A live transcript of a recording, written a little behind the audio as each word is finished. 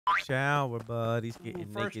Shower buddies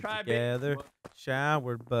getting naked together.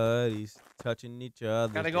 Shower buddies touching each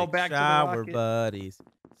other. Gotta go back to the shower rocket. buddies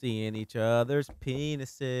seeing each other's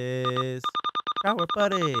penises. Shower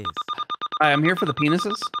buddies. Hi, I'm here for the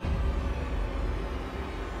penises.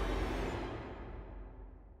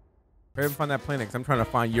 Hurry up and find that planet, because I'm trying to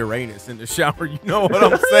find Uranus in the shower. You know what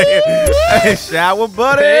I'm saying? Hey, shower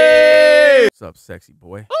buddy. Hey. What's up, sexy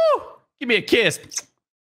boy? Ooh, give me a kiss.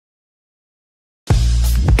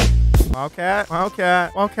 Wildcat,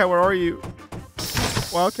 Wildcat, Wildcat, where are you?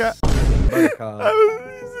 Wildcat.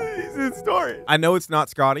 He's in story. I know it's not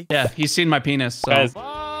Scotty. Yeah, he's seen my penis. So. Guys.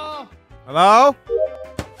 Hello?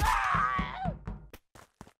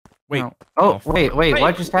 Wait. No. Oh, wait,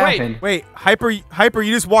 what just happened? Wait, Hyper,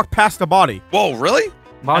 you just walked past the body. Whoa, really?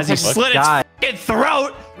 As he slit its fucking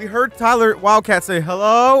throat. We heard Tyler Wildcat say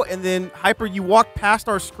hello, and then Hyper, you walked past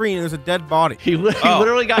our screen, and there's a dead body. He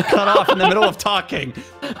literally got cut off in the middle of talking.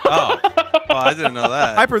 Oh, well, I didn't know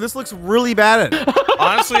that. Hyper, this looks really bad.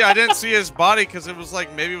 Honestly, I didn't see his body because it was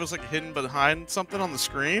like maybe it was like hidden behind something on the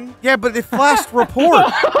screen. Yeah, but it flashed report.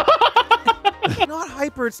 It's not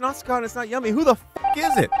Hyper, it's not Scott, it's not Yummy. Who the f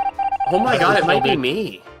is it? Oh my god, it might be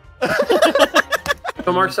me.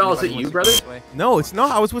 So Marcel, is it you, brother? No, it's not.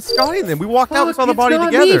 I was with Scotty and then we walked out and saw the It's body not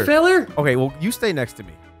together. Me, feller. Okay, well, you stay next to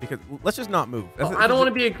me because let's just not move. I don't want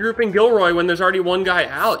to be a group in Gilroy when there's already one guy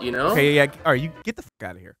out, you know? Okay, yeah. All right, you get the f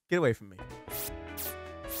out of here. Get away from me.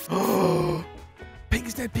 Pink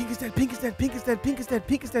is dead. Pink is dead. Pink is dead. Pink is dead. Pink is dead.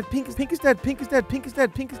 Pink is dead. Pink is dead. Pink is dead. Pink is dead.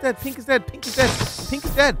 Pink is dead. Pink is dead. Pink is dead. Pink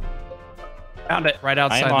is dead. Found it right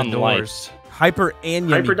outside the doors. Hyper and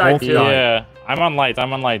Yummy Hyper died both too. died. Yeah, I'm on lights.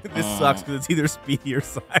 I'm on lights. This sucks because it's either Speedy or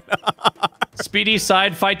Side. Speedy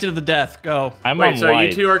side, fight to the death. Go. I'm Wait, on so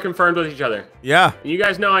lights. you two are confirmed with each other? Yeah. You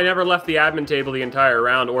guys know I never left the admin table the entire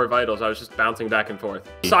round or vitals. I was just bouncing back and forth.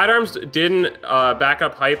 Sidearms didn't back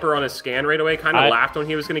up Hyper on his scan right away. Kind of laughed when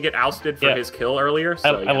he was going to get ousted for his kill earlier.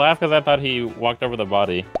 So, I laughed because I thought he walked over the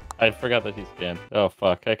body. I forgot that he's scanned. Oh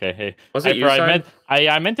fuck. Okay, hey. Was it Hyper, you,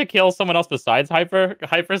 I meant to kill someone else besides Hyper.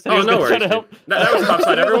 Hyper said he was no gonna try worries. to help. That was tough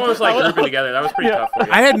side. Everyone was like grouping together. That was pretty tough for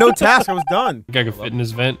you. I had no task. I was done. I could fit in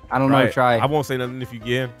his vent. I don't know. Try. I won't say nothing if you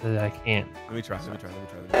can. I can't. Let me try. Let me try.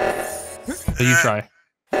 So you try.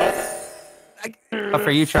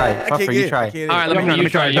 Puffer, you try. Puffer, you try. All right, let me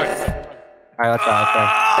try. All right, let's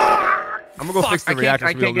try. I'm gonna go fix the reactor.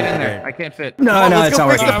 I can't get in there. I can't fit. No, it's not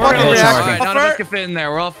working. fucking It's reactor. not All right, working. none of us can fit in there.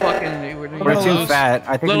 We're all fucking. We're too fat.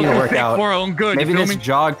 I think we need to work out. For our own good. Maybe you feel this me?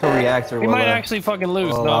 jog to reactor We will. might actually fucking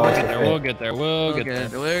lose. well, No, I'll we'll let get you there. fit. We'll get there. We'll get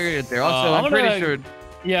there. We'll get there. Also, I'm I'm pretty gonna- sure.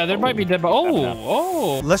 Yeah, there might be dead.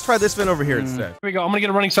 Oh. Let's try this vent over here instead. Here we go. I'm gonna get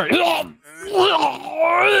a running start. I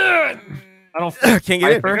don't. Can't get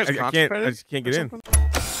in. Hyper? I just can't get in.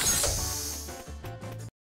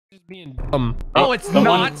 Just being Oh, it's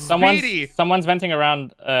not Speedy. Someone's venting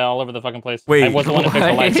around all over the fucking place. Wait. I was the one to fix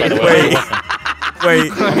the lights, by the way.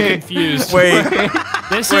 Wait. I'm confused. Wait.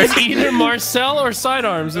 This is either Marcel or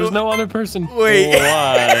Sidearms. There's no other person. Wait.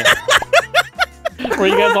 Why? Were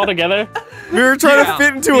you guys all together? We were trying to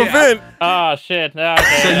fit into a vent. Oh shit.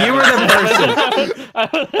 Okay. So you were the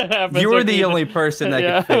person. You were the only person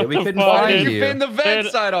that could fit. We couldn't Fuck, find dude. you. You're in the vent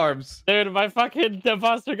Dude. sidearms. Dude, my fucking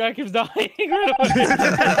imposter guy keeps dying.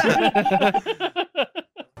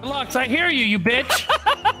 Lux, I hear you, you bitch.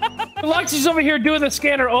 Lux is over here doing the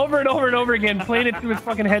scanner over and over and over again, playing it through his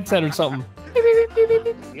fucking headset or something.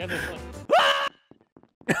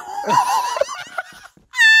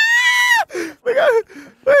 Wait.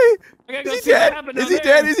 I gotta go Is see he what dead? happened Is down he there.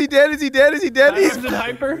 dead? Is he dead? Is he dead? Is he dead? He's Sidearms and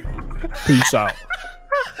Hyper. Peace out.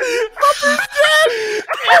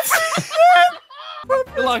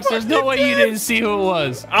 Deluxe, there's no way you didn't see who it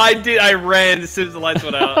was. I did. I ran as soon as the lights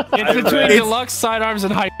went out. It's between Deluxe, Sidearms,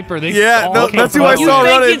 and Hyper. They Yeah, all no, came that's from who I one. saw You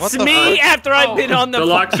running. think it's me after I've been on the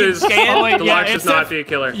Deluxe fucking is Oh, wait, Deluxe yeah, is it's not the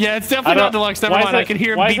killer. Yeah, it's definitely not Deluxe. Never why is mind. I it- could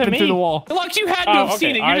hear him why is it beeping through me? the wall. Deluxe, you had to Oh, have okay, seen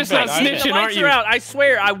it. You're I just bet, not I bet. snitching, The aren't lights you? are out. I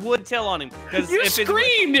swear I would tell on him. You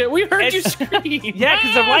screamed it. We heard you scream. Yeah,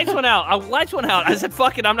 because the lights went out. Lights went out. I said,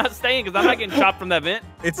 "Fuck it, I'm not staying because I'm not getting chopped from that vent."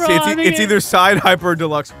 It's Ronnie. either Side Hyper or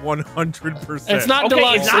Deluxe 100%. It's not Okay,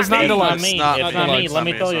 Deluxe. it's not It's not me. Deluxe. It's It's not not me. me. Let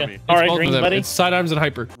me tell you. It's All right, both of green them. buddy. It's Sidearms and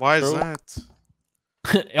Hyper. Why is that?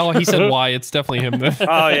 Oh, he said why. It's definitely him then.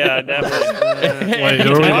 Oh yeah, definitely. Wait,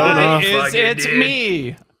 it's dude.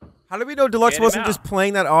 me. How do we know Deluxe Get him wasn't out. just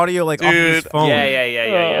playing that audio like off his Dude. phone?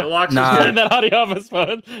 Yeah. Nah. Deluxe is Turn good. that audio off his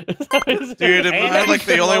phone. Dude, am And I like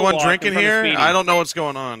the he's only low one walk drinking in front of here? Speedy. I don't know what's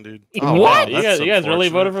going on, dude. Oh, What? wow, you guys really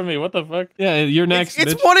voted for me. What the fuck? Yeah, you're next.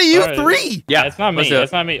 It's bitch. one of you All right. three. Yeah, It's not me. let's do it.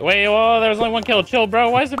 It's not me. Wait, well, there was only one kill. Chill, bro.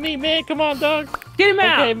 Why is it me, man? Come on, dog. Get him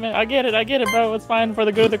out. Okay, man, I get it, bro. It's fine for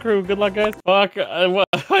the good of the crew. Good luck, guys. Fuck.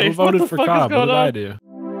 Who voted for Cobb? What did I do?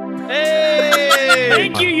 Hey!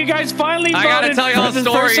 Thank you. You guys finally I gotta voted tell y'all for a the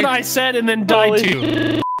story. person I said and then died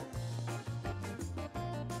to.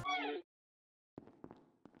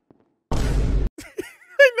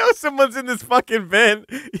 I know someone's in this fucking vent.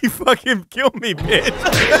 You fucking kill me, bitch.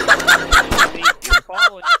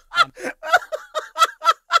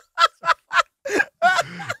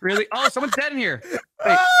 Really? Oh, someone's dead in here.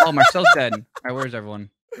 Wait. Oh, Marcel's dead. All right, where's everyone?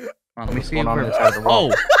 Let me see. Going on the side of the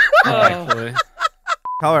wall. Oh. Actually.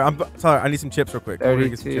 Tyler, I need some chips real quick. I'm gonna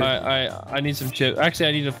get some 32. chips. I need some chips. Actually,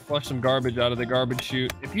 I need to flush some garbage out of the garbage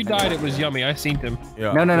chute. If you died, it was yummy. I seen him.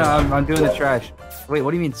 Yeah. No, I'm doing the trash. Wait,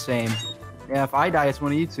 what do you mean same? Yeah, if I die, it's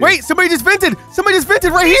one of you two. Wait, somebody just vented. Somebody just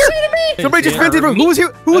vented right here. Somebody just vented. Who was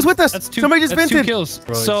here? Who was with us? Somebody just that's vented. 2 kills.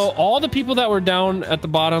 So all the people that were down at the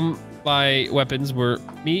bottom by weapons were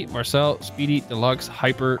me, Marcel, Speedy, Deluxe,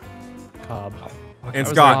 Hyper, Cobb. And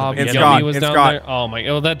Scott. And Scott. was And down Scott. there. Oh my!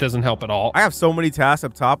 Oh, that doesn't help at all. I have so many tasks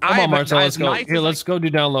up top. Come I on, have- Marcel. Let's as go. nice Here, as let's go do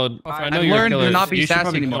download. I know I've you're a learned killer. to not be You should sassy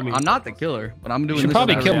probably kill anymore. me. I'm not the killer, but I'm doing You should this.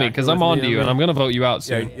 probably as kill a- me because I'm on to you and I'm gonna vote you out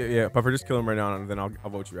Yeah, soon. yeah. Puffer, just kill him right now, and then I'll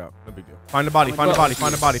vote you out. No big deal. Find the body. Find the body.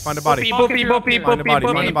 Find the body. Find the body. Boopy, boopy, Find the body.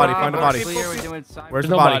 boopy, Find the body. Find the body. Clear, we're doing side- Where's There's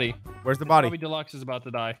the no body? body. Where's the Probably body? Deluxe is about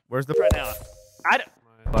to die. Where's the? Right now.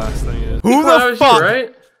 Last thing is. Who That the was you, fuck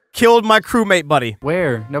right? killed my crewmate, buddy?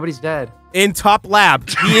 Where? Nobody's dead. In top lab.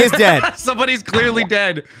 He is dead. Somebody's clearly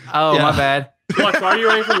dead. Oh, Yeah. my bad. Flux, why are you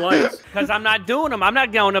running from lights? Because I'm not doing them. I'm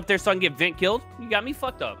not going up there so I can get vent killed. You got me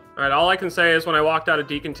fucked up. All right, all I can say is when I walked out of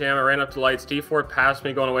decontam, I ran up to lights. D4 passed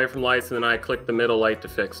me going away from lights, and then I clicked the middle light to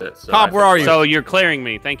fix it. So Cobb, where are you? So you're clearing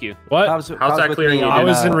me. Thank you. What? How's that clearing you? I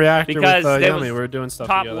was in reactor Because with there Yummy. was We were doing stuff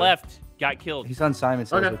Top together. left got killed. He's on Simon's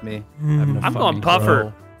side Okay. with me. I'm going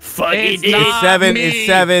Puffer. Fuck It's it. It's not 7. me. It's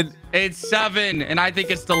 7. It's 7, and I think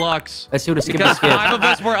it's Deluxe. Let's do the skip Because skip. 5 of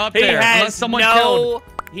us were up He there. Unless has someone killed.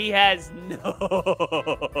 He has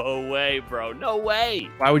no way, bro. No way.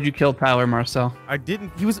 Why would you kill Tyler, Marcel? I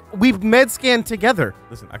didn't. We've med scanned together.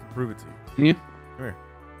 Listen, I can prove it to you. Yeah. Come here.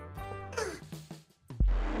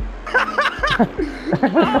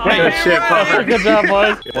 Good shit, Puffer. Good job,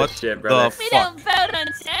 boys. What shit, brother? The fuck? vote on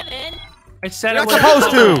 7. I said You're not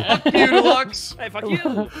supposed to. Fuck you, Deluxe. Hey, fuck you.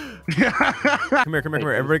 Come here. Everybody come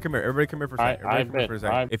here. Everybody come here for a second. I Everybody come here for a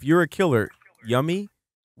bet. second. If you're a killer, Yummy,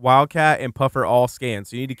 Wildcat, and Puffer all scan.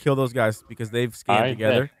 So you need to kill those guys because they've scanned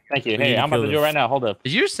together. Thank you. We need Hey, to I'm about kill to do it this. right now. Hold up.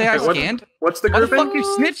 Did you say I scanned? What's the Why the grouping? fuck you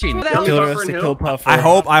snitching? Who the hell Killer Puffer has to and kill Hill? Puffer.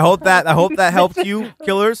 I hope that helped you,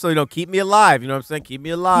 killers. So keep me alive. You know what I'm saying? Keep me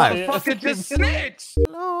alive. Motherfucker just snitched.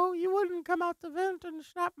 Hello, you wouldn't come out the vent and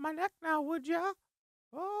snap my neck now, would ya?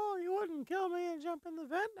 Oh, you wouldn't kill me and jump in the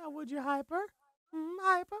vent now, would you, Hyper?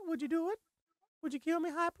 Hyper, would you do it? Would you kill me,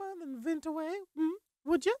 Hyper, and then vent away?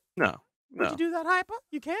 Would you? No. Would you do that, Hyper?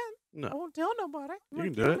 You can. I No. won't tell nobody. You wanna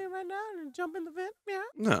can do kill it. me right now and jump in the vent? Yeah.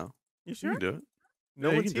 No. You You sure? can do it. No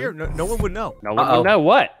Yeah, you one's can do here. it. No one would know. No one would know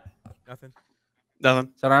what. Nothing. Nothing.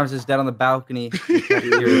 Sidearms is dead on the balcony.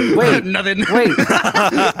 Wait, Nothing. wait.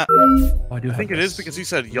 I think it is because he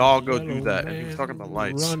said, y'all go do that. And he was talking about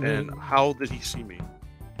lights. And how did he see me?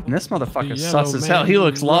 And this motherfucker sus as hell. He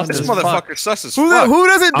looks lost This as fuck. motherfucker sus as Who fuck.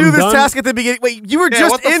 doesn't do I'm this done. task at the beginning? Wait, you were Yeah,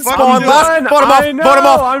 just what the in fuck spawn are you last. doing? Photo him off. I know, Photo him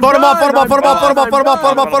off. I'm Photo him off. done, Photo him off. Photo him off. Photo him off. I'm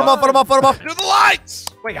Photo him off. Photo him off. Photo him off. Photo him off. Photo him off. Do the lights!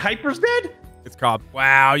 Wait, Hyper's dead? It's Cobb.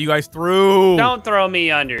 Wow, you guys threw. Don't throw me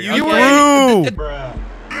under. You okay?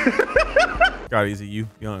 threw. God, easy. You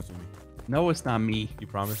be honest with me. No, it's not me. You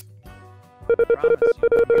promise? Promise you.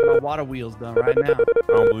 Get my water wheels done right now. I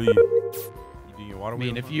don't believe you. You do your water I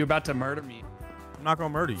mean, wheel? if you're about to murder me. I'm not gonna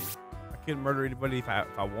murder you. I couldn't murder anybody if I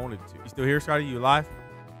wanted to. You still here, Scotty? You alive?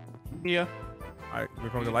 Yeah. All right, you're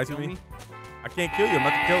going to lights with me? I can't kill you. I'm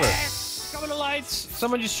not the killer. Coming to lights.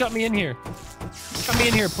 Someone just shut me in here. Shut me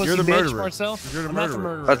in here, pussy You're the bitch, murderer. Marcel. You're the I'm not the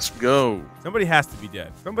murderer. murderer. Let's go. Somebody has to be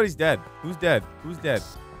dead. Somebody's dead. Who's dead? Who's dead?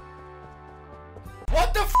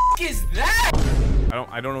 What the f is that?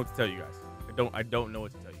 I don't know what to tell you guys. I don't know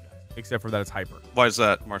what to tell you guys. Except for that it's Hyper. Why is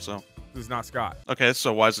that, Marcel? It's not Scott. Okay,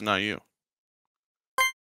 so why is it not you?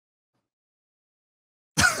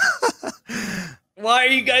 Why are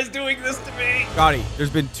you guys doing this to me? Scotty,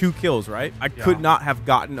 there's been 2 kills, right? I could not have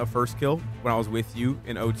gotten a first kill when I was with you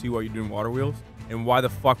in O2 while you're doing water wheels. And why the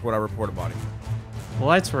fuck would I report a body? The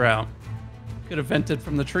lights were out. Could have vented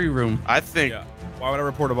from the tree room. I think Yeah. Why would I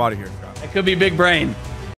report a body here, Scott? It could be big brain.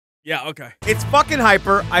 Yeah, okay. It's fucking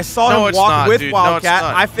Hyper. I saw No, him it's walk not, with dude. No, it's Wildcat.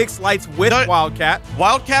 not. I fixed lights with No. Wildcat.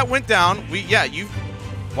 Wildcat went down.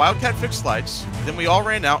 Wildcat fixed lights. Then we all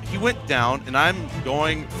ran out. He went down, and I'm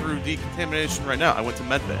going through decontamination right now. I went to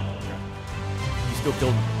medbay. You still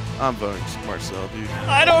killed me. I'm voting Marcel, dude.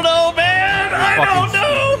 I don't know, man. I don't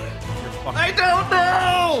know. I don't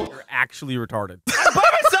know. You're actually retarded. I'm by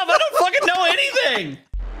myself. I don't fucking know anything.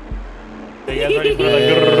 Are you guys ready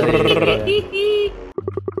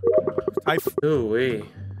for Type. Ooh wee.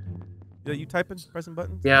 Yeah, you typing? Pressing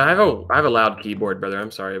buttons? Yeah, I have a loud keyboard, brother.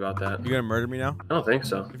 I'm sorry about that. You gonna murder me now? I don't think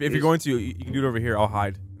so. If you're going to, you can do it over here. I'll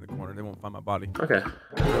hide in the corner. They won't find my body. Okay,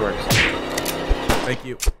 that works. Thank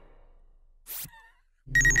you.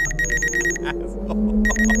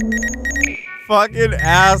 Fucking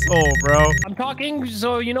asshole, bro. I'm talking,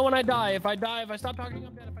 so you know when I die. If I stop talking,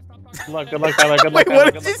 I'm dead. If I stop talking, Good luck, Tyler. Good luck. Wait,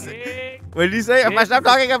 what did you say? What did you say? If I stop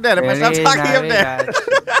talking, I'm dead. If I stop talking, I'm dead.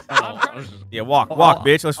 Yeah, walk,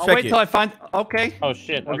 bitch. Let's I'll check wait it. till I find. Okay. Oh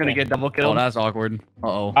shit. We're gonna get double killed. Oh, that's awkward.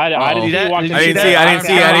 Uh-oh. I didn't see you walk. I didn't see it. I didn't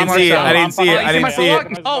see it. I didn't see it. I didn't see it. I didn't see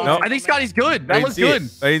it. Oh, Nope. I think Scotty's good. That looks good.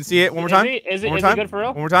 I didn't see it. One more time. Is One more it time. good for real?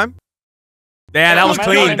 One more time. Yeah, that was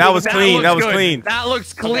clean. That was clean. That was clean. That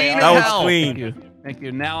looks clean. That was as hell. clean. Thank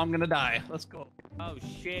you. Now I'm gonna die. Let's go. Oh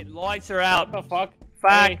shit, lights are out. What the fuck?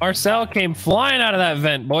 Fuck. Marcel came flying out of that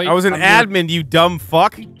vent, boy. I was an admin, you dumb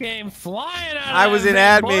fuck. He came flying out of I was an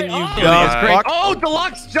that admin, vent, boy. you Oh. dumb Great. fuck. Oh,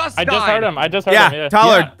 Deluxe just I died. just heard him. I just heard him. Yeah,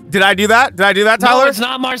 Tyler, did I do that? Did I do that, No, Tyler? it's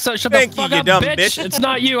not Marcel. Shut Thank the fuck you, up, dumb bitch. bitch. It's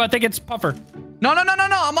not you. I think it's Puffer. No.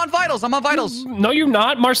 I'm on vitals. I'm on vitals. No, you're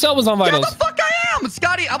not. Marcel was on Yeah, vitals. the fuck I am,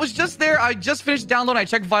 Scotty. I was just there. I just finished downloading. I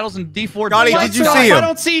checked vitals and D4. Scotty, did you see him? I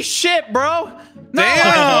don't see shit, bro. No, Damn.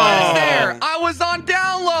 I was there. I was on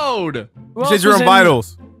download. Who You else said you're was on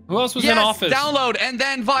vitals. Who else was Yes, in office? download and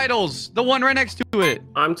then vitals. The one right next to it.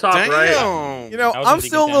 I'm top right. Damn. You know, That was I'm a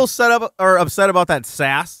still a good little upset about that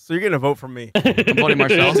sass, so you're getting a vote from me. I'm voting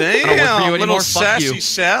Marcel. I don't work for you Damn, anymore. little Fuck sassy you.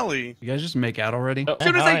 Sally. You guys just make out already? Oh, As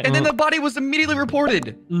soon as and then the body was immediately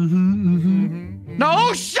reported.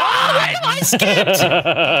 No, shut up! I skipped.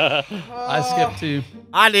 I skipped too.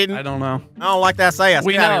 I didn't. I don't know. I don't like that sass.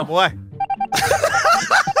 We Get out of know. here, boy.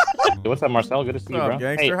 What's up, Marcel? Good to see you, What's up,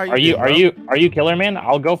 bro. gangster? How you Are you doing, are you killer man?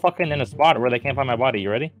 I'll go fucking in a spot where they can't find my body. You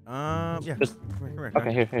ready? Yeah. Just- Come here.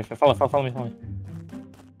 Okay, here. Follow me.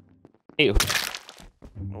 Hey,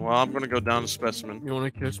 Well, I'm gonna go down to specimen. You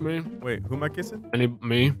want to kiss me? Wait, who am I kissing?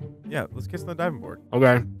 Me? Yeah, let's kiss on the diving board.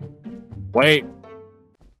 Okay. Wait.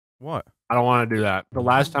 What? I don't want to do that. The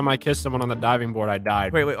last time I kissed someone on the diving board, I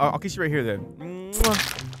died. Wait, I'll kiss you right here then.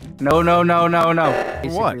 Mwah. No.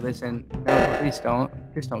 Basically, What? listen. No, please don't.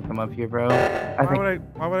 Just don't come up here, bro.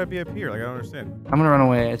 Why would I be up here? Like, I don't understand. I'm gonna run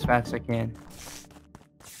away as fast as I can.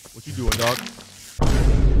 What you doing, dog?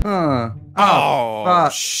 Oh,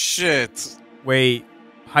 fuck. shit. Wait,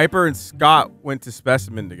 Hyper and Scott went to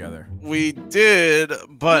specimen together. We did,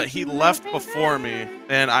 but he left before me,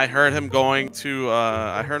 and I heard him going to.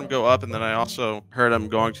 I heard him go up, and then I also heard him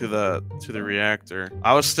going to the reactor.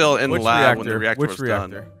 I was still in the lab when the reactor was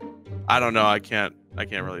done. I don't know. I can't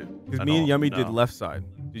really. Because I me and don't Yummy know. did left side.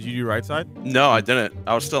 Did you do right side? No, I didn't.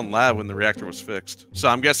 I was still in lab when the reactor was fixed. So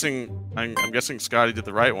I'm guessing Scotty did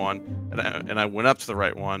the right one, and I went up to the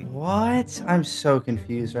right one. What? I'm so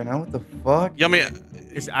confused right now. What the fuck? Yummy.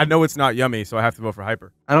 I know it's not Yummy, so I have to vote for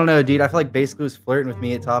Hyper. I don't know, dude. I feel like Basically was flirting with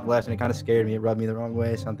me at top left, and it kind of scared me. It rubbed me the wrong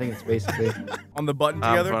way, so I'm thinking it's Basically. On the button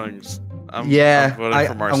I'm together? voting. I'm voting for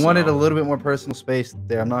I Marcel. wanted a little bit more personal space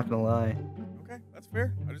there. I'm not gonna lie. Okay, that's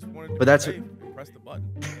fair. I just wanted to But that's- press the button.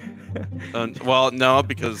 Well, no,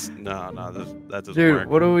 because no, that doesn't Dude, work.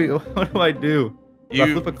 what do I do? Do I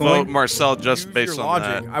You flip a vote coin? Marcel just Use based your on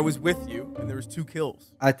logic. that. I was with you, and there was 2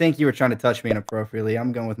 kills. I think you were trying to touch me inappropriately.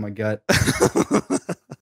 I'm going with my gut.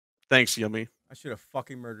 Thanks, Yummy. I should have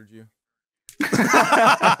fucking murdered you.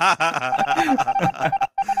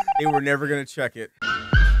 They were never gonna check it.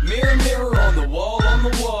 Mirror, mirror on the wall,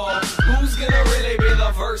 who's gonna really be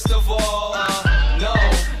the first of all?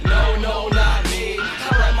 No, not me. I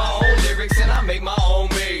write my own lyrics and I make my own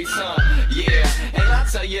beats, yeah, and I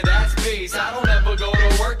tell you that's peace. I don't